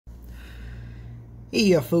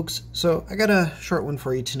Hey folks, so I got a short one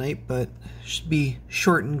for you tonight, but should be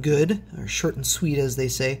short and good, or short and sweet as they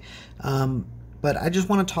say. But I just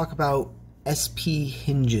want to talk about SP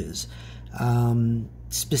hinges.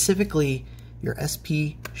 Specifically, your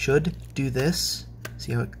SP should do this.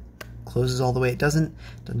 See how it closes all the way? It doesn't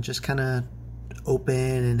just kind of open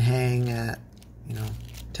and hang at,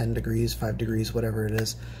 10 degrees, 5 degrees, whatever it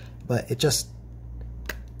is, but it just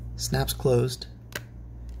snaps closed,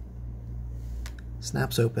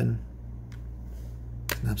 snaps open,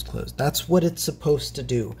 snaps closed. That's what it's supposed to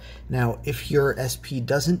do. Now, if your SP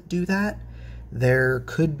doesn't do that, there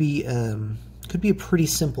could be a pretty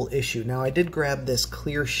simple issue. Now, I did grab this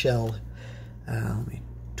clear shell. Let me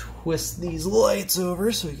twist these lights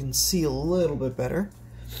over so you can see a little bit better.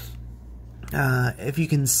 If you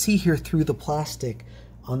can see here through the plastic,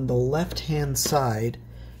 on the left-hand side,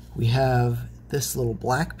 we have this little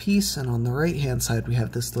black piece, and on the right-hand side, we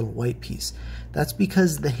have this little white piece. That's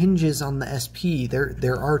because the hinges on the SP,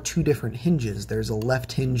 there are two different hinges. There's a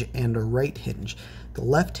left hinge and a right hinge. The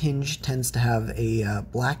left hinge tends to have a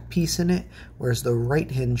black piece in it, whereas the right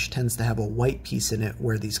hinge tends to have a white piece in it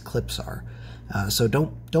where these clips are. So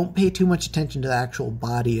don't pay too much attention to the actual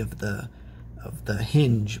body of the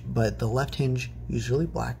hinge, but the left hinge usually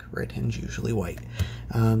black, right hinge usually white.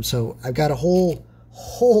 So I've got a whole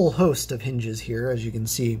host of hinges here, as you can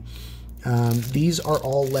see. These are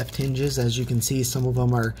all left hinges. As you can see, some of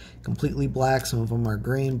them are completely black, some of them are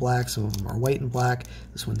gray and black, some of them are white and black.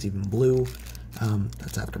 This one's even blue.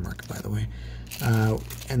 That's aftermarket, by the way.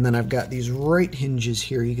 And then I've got these right hinges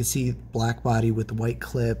here. You can see black body with the white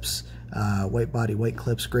clips, white body, white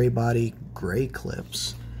clips, gray body, gray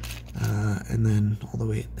clips. And then all the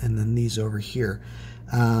way, and then these over here.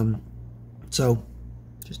 So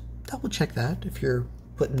just double check that if you're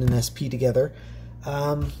putting an SP together.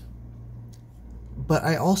 But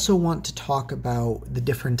I also want to talk about the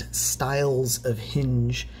different styles of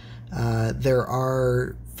hinge. There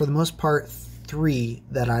are, for the most part, 3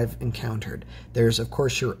 that I've encountered. There's, of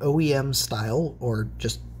course, your OEM style, or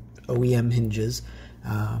just OEM hinges.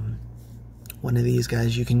 One of these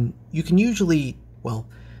guys, you can usually, well,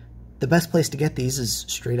 the best place to get these is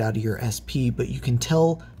straight out of your SP, but you can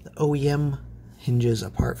tell the OEM hinges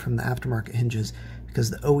apart from the aftermarket hinges because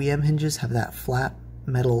the OEM hinges have that flat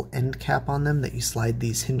metal end cap on them that you slide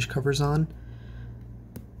these hinge covers on.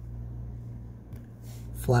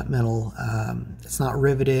 Flat metal, it's not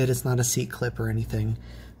riveted, it's not a seat clip or anything,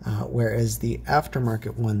 whereas the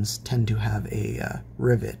aftermarket ones tend to have a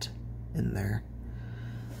rivet in there.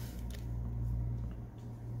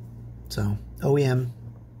 So, OEM,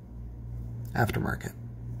 aftermarket.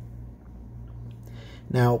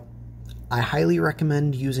 Now, I highly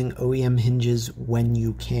recommend using OEM hinges when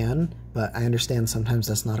you can, but I understand sometimes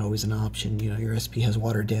that's not always an option. Your SP has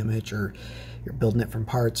water damage, or you're building it from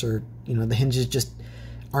parts, or the hinges just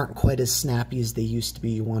aren't quite as snappy as they used to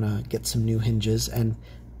be. You want to get some new hinges, and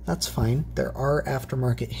that's fine. There are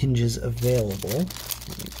aftermarket hinges available.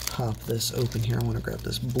 Let me pop this open here. I want to grab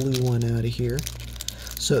this blue one out of here.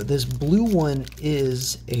 So this blue one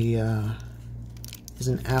is an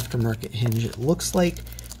aftermarket hinge. It looks like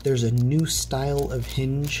there's a new style of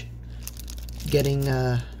hinge getting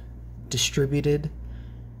distributed.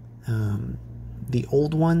 The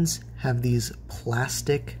old ones have these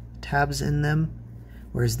plastic tabs in them,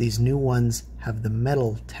 whereas these new ones have the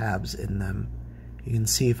metal tabs in them. You can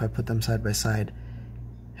see if I put them side by side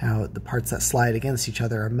how the parts that slide against each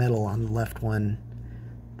other are metal on the left one,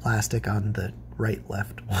 plastic on the right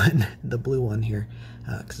left one, the blue one here,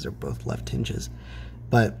 because they're both left hinges.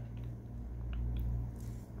 But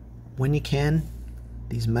when you can,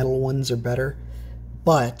 these metal ones are better.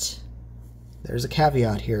 But there's a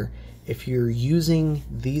caveat here. If you're using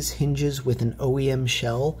these hinges with an OEM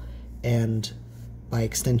shell, and by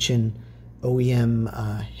extension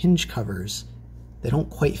OEM hinge covers, they don't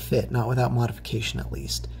quite fit, not without modification at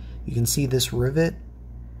least. You can see this rivet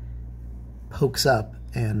pokes up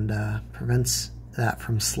and prevents that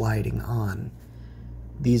from sliding on.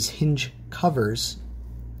 These hinge covers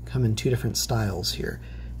come in 2 different styles here.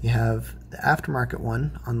 You have the aftermarket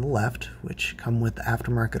one on the left, which come with the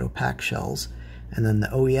aftermarket opaque shells, and then the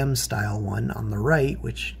OEM style one on the right,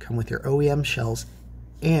 which come with your OEM shells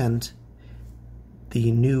and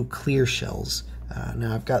the new clear shells.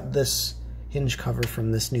 Now I've got this hinge cover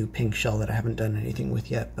from this new pink shell that I haven't done anything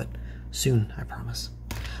with yet, but soon, I promise.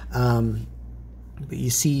 But you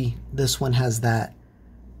see this one has that,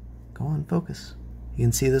 go on, focus. You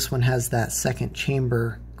can see this one has that second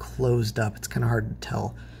chamber closed up. It's kind of hard to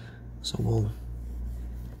tell. So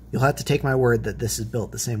you'll have to take my word that this is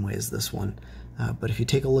built the same way as this one. But if you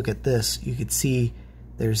take a look at this, you could see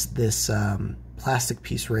there's this plastic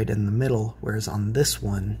piece right in the middle, whereas on this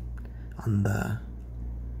one, on the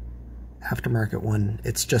aftermarket one,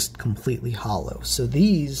 it's just completely hollow. So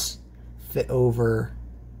these fit over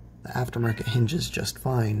the aftermarket hinges just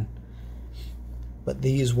fine, but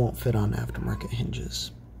these won't fit on aftermarket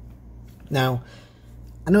hinges. Now,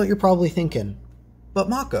 I know what you're probably thinking, but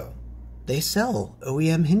Mako, they sell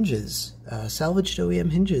OEM hinges, salvaged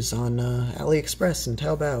OEM hinges on AliExpress and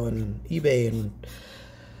Taobao and eBay and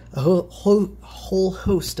a whole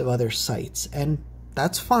host of other sites, and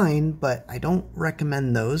that's fine, but I don't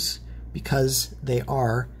recommend those because they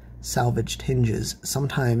are salvaged hinges.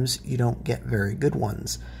 Sometimes you don't get very good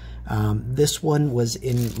ones. This one was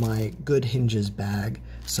in my good hinges bag,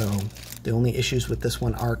 so the only issues with this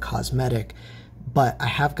one are cosmetic, but I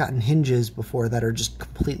have gotten hinges before that are just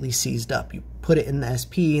completely seized up. You put it in the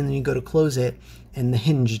SP and then you go to close it and the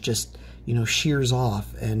hinge just, you know, shears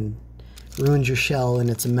off and ruins your shell and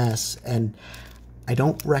it's a mess. And I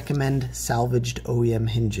don't recommend salvaged OEM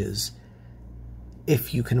hinges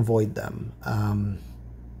if you can avoid them.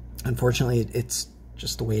 Unfortunately, it's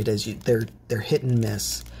just the way it is. They're hit and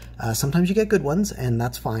miss. Sometimes you get good ones, and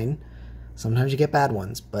that's fine. Sometimes you get bad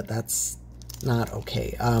ones, but that's not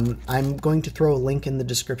okay. I'm going to throw a link in the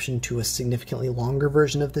description to a significantly longer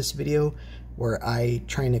version of this video where I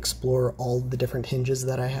try and explore all the different hinges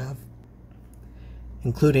that I have,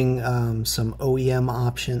 including some OEM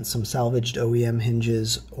options, some salvaged OEM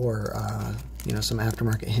hinges, or you know, some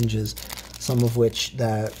aftermarket hinges, some of which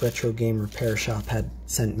that Retro Game Repair Shop had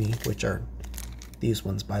sent me, which are these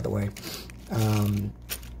ones, by the way.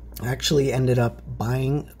 I actually ended up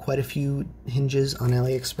buying quite a few hinges on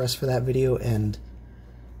AliExpress for that video, and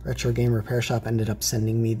Retro Game Repair Shop ended up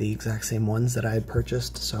sending me the exact same ones that I had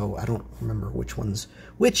purchased, so I don't remember which one's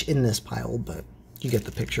which in this pile, but you get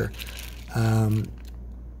the picture.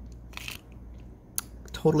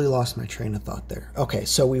 Totally lost my train of thought there. Okay,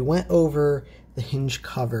 so we went over the hinge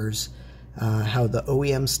covers, how the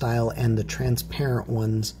OEM style and the transparent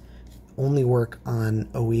ones only work on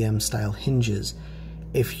OEM style hinges.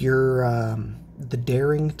 If you're the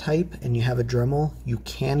daring type and you have a Dremel, you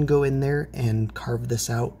can go in there and carve this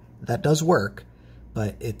out. That does work,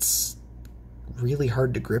 but it's really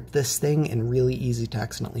hard to grip this thing and really easy to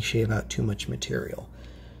accidentally shave out too much material.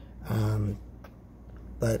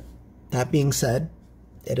 But that being said,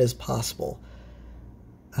 it is possible.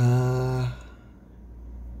 Well,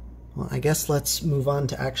 I guess let's move on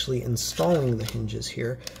to actually installing the hinges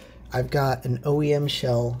here. I've got an OEM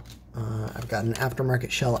shell, I've got an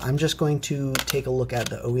aftermarket shell. I'm just going to take a look at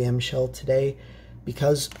the OEM shell today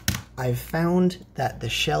because I've found that the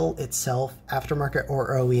shell itself, aftermarket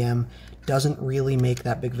or OEM, doesn't really make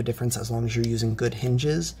that big of a difference as long as you're using good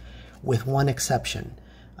hinges, with one exception.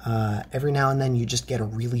 Every now and then you just get a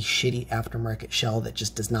really shitty aftermarket shell that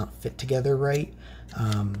just does not fit together right.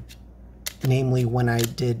 Namely, when I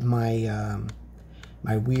did my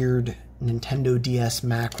my weird Nintendo DS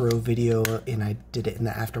macro video and I did it in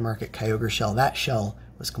the aftermarket Kyogre shell, that shell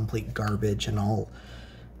was complete garbage, and I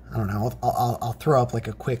don't know, I'll throw up like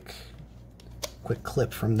a quick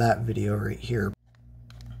clip from that video right here.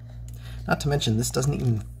 Not to mention, this doesn't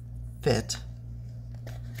even fit.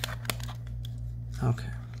 Okay.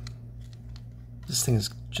 This thing is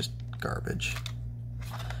just garbage.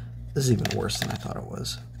 This is even worse than I thought it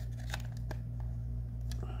was.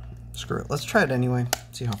 Screw it. Let's try it anyway.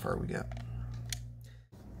 See how far we get.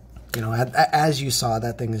 You know, as you saw,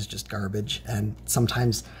 that thing is just garbage, and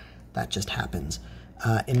sometimes that just happens.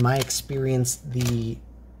 In my experience, the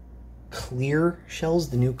clear shells,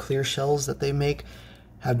 the new clear shells that they make,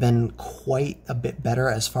 have been quite a bit better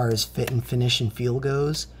as far as fit and finish and feel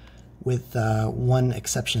goes, with one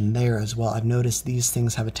exception there as well. I've noticed these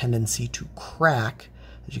things have a tendency to crack.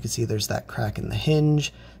 As you can see, there's that crack in the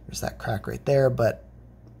hinge, there's that crack right there, but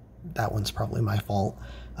that one's probably my fault.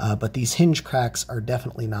 But these hinge cracks are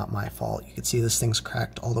definitely not my fault. You can see this thing's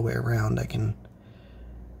cracked all the way around. I can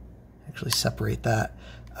actually separate that.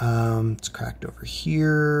 It's cracked over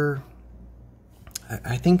here.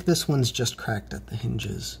 I think this one's just cracked at the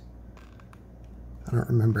hinges. I don't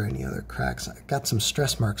remember any other cracks. I got some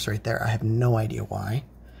stress marks right there. I have no idea why.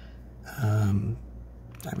 I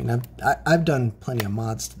mean, I've done plenty of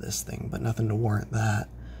mods to this thing, but nothing to warrant that.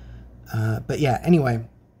 But yeah, anyway,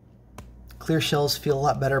 clear shells feel a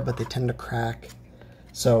lot better, but they tend to crack.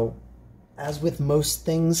 So, as with most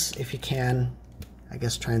things, if you can, I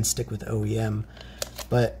guess try and stick with OEM.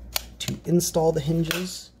 But to install the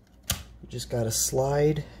hinges, you just gotta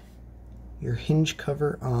slide your hinge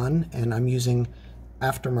cover on, and I'm using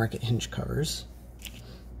aftermarket hinge covers.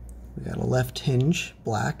 We got a left hinge,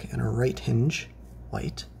 black, and a right hinge,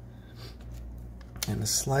 white. And to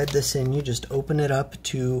slide this in, you just open it up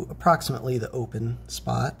to approximately the open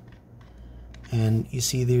spot. And you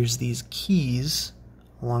see there's these keys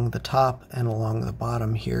along the top and along the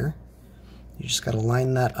bottom here. You just got to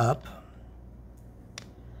line that up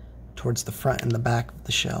towards the front and the back of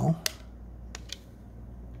the shell.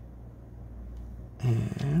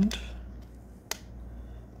 And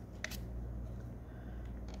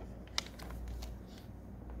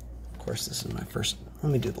of course, this is my first.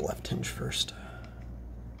 Let me do the left hinge first.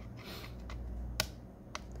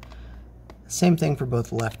 Same thing for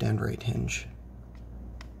both left and right hinge.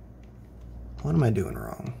 What am I doing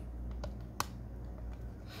wrong?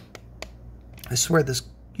 I swear this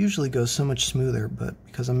usually goes so much smoother, but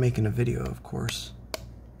because I'm making a video, of course.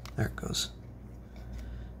 There it goes.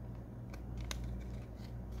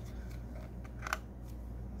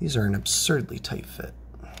 These are an absurdly tight fit.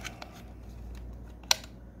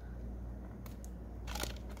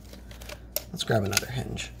 Let's grab another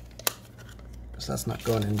hinge, because that's not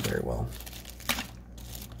going in very well.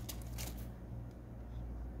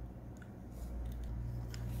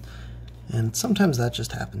 And sometimes that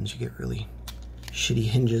just happens. You get really shitty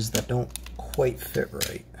hinges that don't quite fit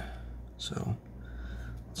right. So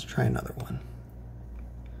let's try another one.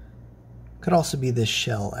 Could also be this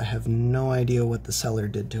shell. I have no idea what the seller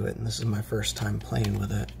did to it, and this is my first time playing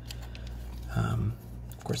with it.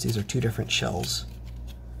 Of course, these are two different shells.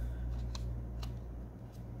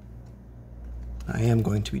 I am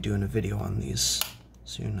going to be doing a video on these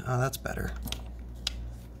soon. Oh, that's better.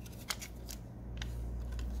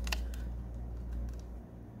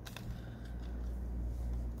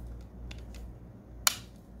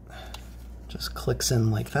 Just clicks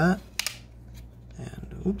in like that,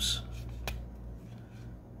 and oops.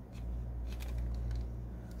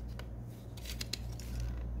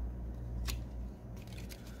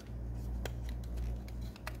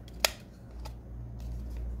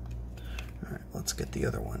 All right, let's get the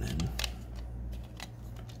other one in.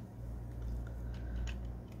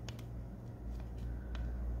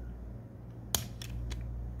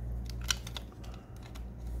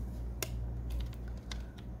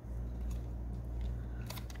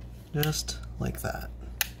 Just like that.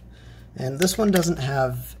 And this one doesn't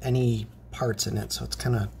have any parts in it, so it's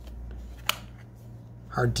kind of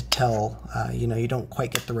hard to tell. You know, you don't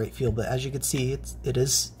quite get the right feel, but as you can see, it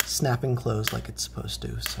is snapping closed like it's supposed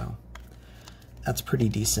to, so that's pretty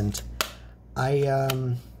decent.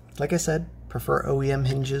 Like I said, prefer OEM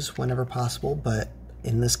hinges whenever possible, but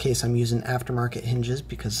in this case I'm using aftermarket hinges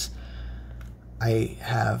because I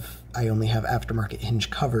only have aftermarket hinge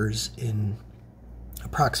covers in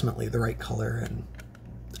approximately the right color, and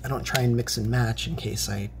I don't try and mix and match in case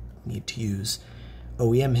I need to use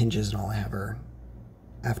OEM hinges and all I have are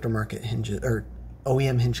aftermarket hinges, or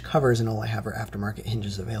OEM hinge covers and all I have are aftermarket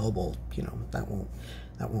hinges available. You know, that won't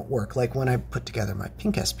work. Like when I put together my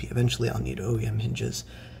pink SP, eventually I'll need OEM hinges.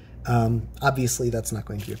 Obviously that's not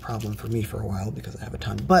going to be a problem for me for a while because I have a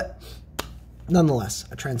ton, but nonetheless,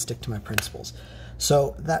 I try and stick to my principles.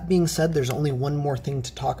 So that being said, there's only one more thing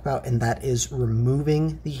to talk about, and that is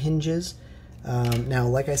removing the hinges. Now,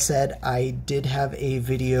 like I said, I did have a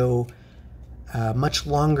video, much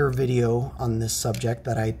longer video on this subject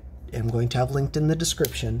that I am going to have linked in the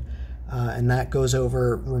description, and that goes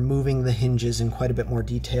over removing the hinges in quite a bit more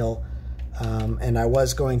detail. And I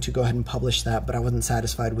was going to go ahead and publish that, but I wasn't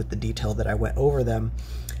satisfied with the detail that I went over them.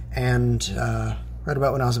 And right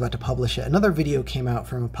about when I was about to publish it, another video came out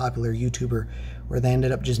from a popular YouTuber where they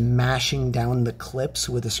ended up just mashing down the clips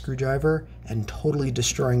with a screwdriver and totally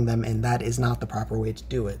destroying them, and that is not the proper way to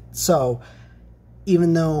do it. So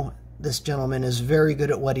even though this gentleman is very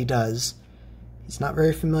good at what he does, he's not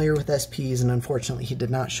very familiar with SPs, and unfortunately he did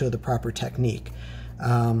not show the proper technique.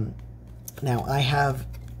 Now I have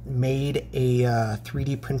made a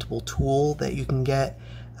 3D printable tool that you can get.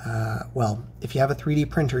 Well, if you have a 3D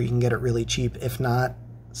printer, you can get it really cheap. If not,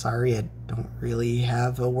 sorry, I don't really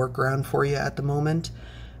have a workaround for you at the moment.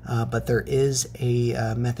 But there is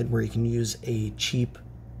a method where you can use a cheap,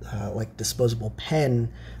 like disposable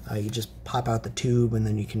pen. You just pop out the tube and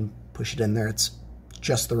then you can push it in there. It's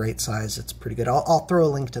just the right size. It's pretty good. I'll throw a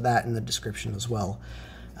link to that in the description as well.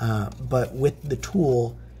 But with the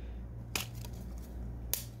tool,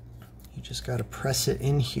 you just got to press it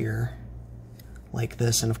in here like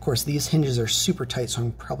this, and of course these hinges are super tight, so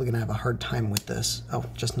I'm probably gonna have a hard time with this. Oh,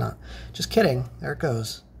 just kidding, there it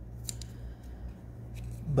goes.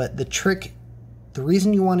 But the trick, the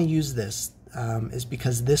reason you want to use this is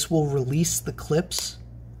because this will release the clips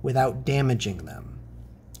without damaging them.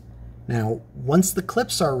 Now once the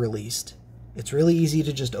clips are released, it's really easy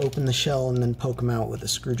to just open the shell and then poke them out with a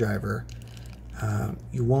screwdriver.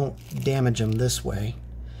 you won't damage them this way,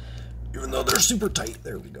 even though they're super tight.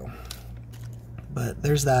 There we go. But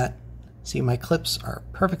there's that. See, my clips are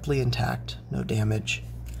perfectly intact, no damage,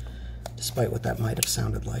 despite what that might have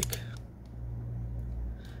sounded like.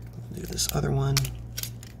 We'll do this other one.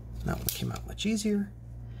 That one came out much easier.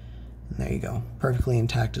 And there you go, perfectly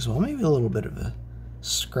intact as well. Maybe a little bit of a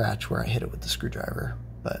scratch where I hit it with the screwdriver,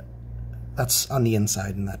 but that's on the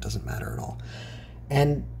inside and that doesn't matter at all.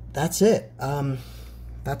 And that's it.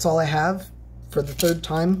 That's all I have for the third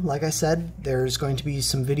time. Like I said, there's going to be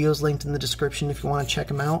some videos linked in the description if you want to check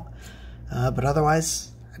them out. But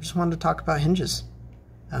otherwise, I just wanted to talk about hinges.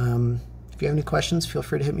 If you have any questions, feel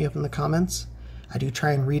free to hit me up in the comments. I do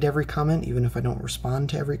try and read every comment, even if I don't respond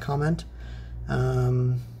to every comment.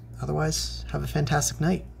 Otherwise, have a fantastic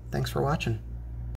night. Thanks for watching.